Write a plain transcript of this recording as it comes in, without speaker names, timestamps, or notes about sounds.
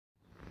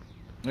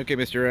Okay,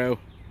 Mr. Rowe,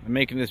 I'm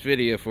making this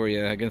video for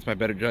you against my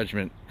better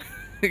judgment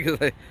because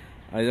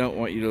I don't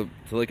want you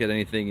to look at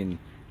anything and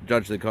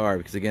judge the car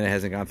because, again, it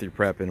hasn't gone through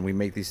prep, and we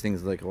make these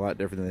things look a lot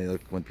different than they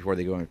look before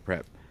they go into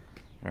prep.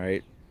 All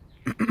right.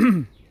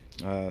 The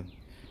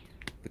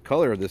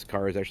color of this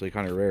car is actually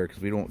kind of rare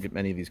because we don't get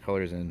many of these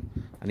colors in.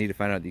 I need to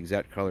find out the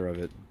exact color of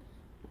it.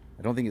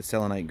 I don't think it's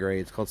selenite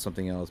gray. It's called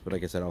something else, but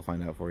like I said, I'll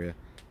find out for you.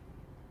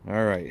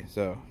 All right,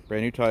 so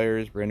brand new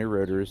tires, brand new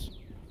rotors.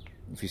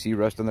 If you see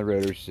rust on the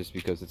rotors, it's just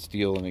because it's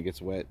steel and it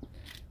gets wet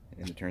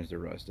and it turns to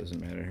rust.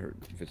 Doesn't matter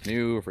if it's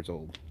new or if it's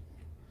old.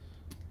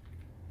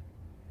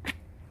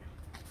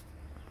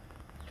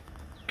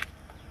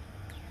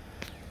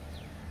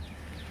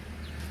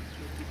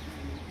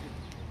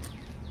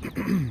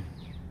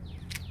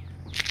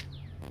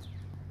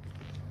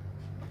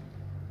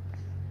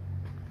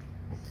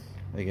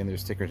 Again,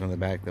 there's stickers on the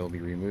back that will be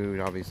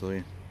removed,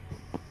 obviously.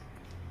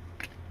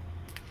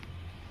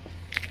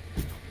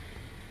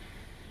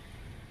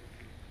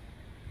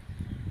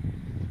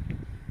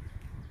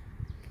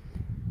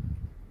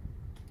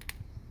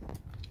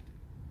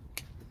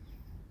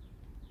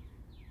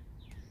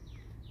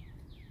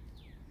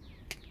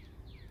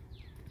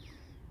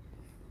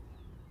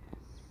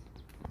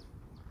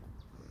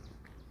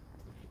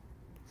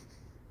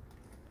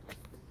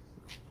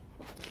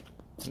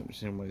 I don't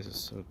understand why this is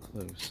so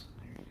close.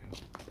 There you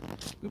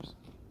go. Oops.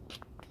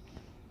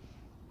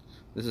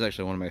 This is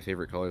actually one of my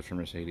favorite colors from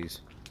Mercedes.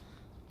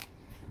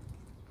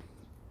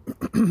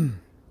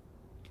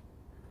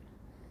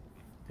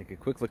 Take a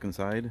quick look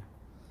inside.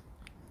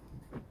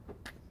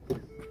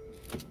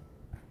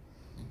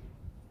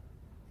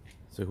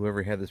 So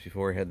whoever had this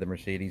before had the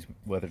Mercedes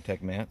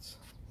WeatherTech mats.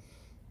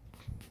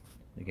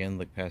 Again,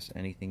 look past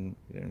anything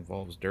that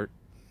involves dirt,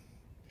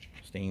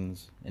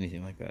 stains,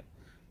 anything like that.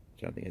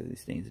 I don't think it has these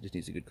stains, it just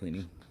needs a good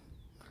cleaning.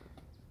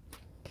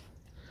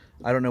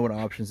 I don't know what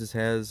options this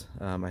has.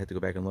 I have to go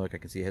back and look. I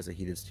can see it has a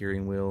heated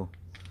steering wheel,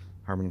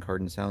 Harman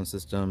Kardon sound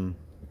system.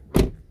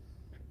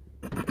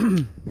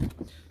 Got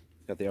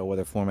the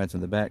all-weather floor mats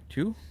in the back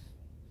too.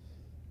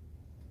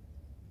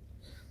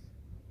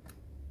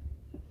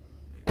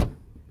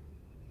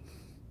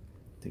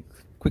 Take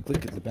a quick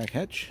look at the back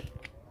hatch.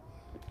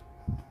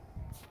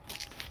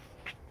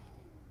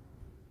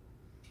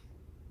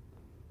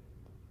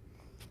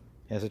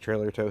 Has a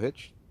trailer tow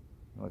hitch.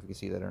 I don't know if you can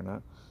see that or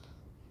not.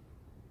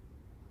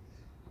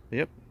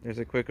 Yep, there's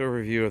a quick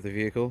overview of the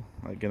vehicle.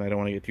 Again, I don't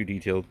want to get too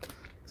detailed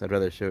because I'd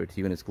rather show it to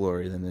you in its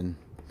glory than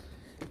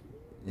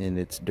in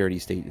its dirty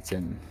state it's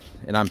in.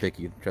 And I'm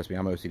picky, trust me,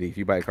 I'm OCD. If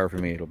you buy a car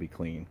from me, it'll be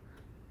clean.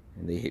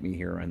 And they hate me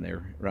here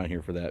around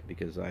here for that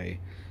because I'm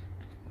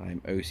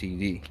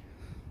OCD.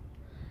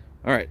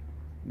 Alright,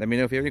 let me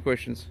know if you have any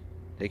questions.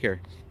 Take care.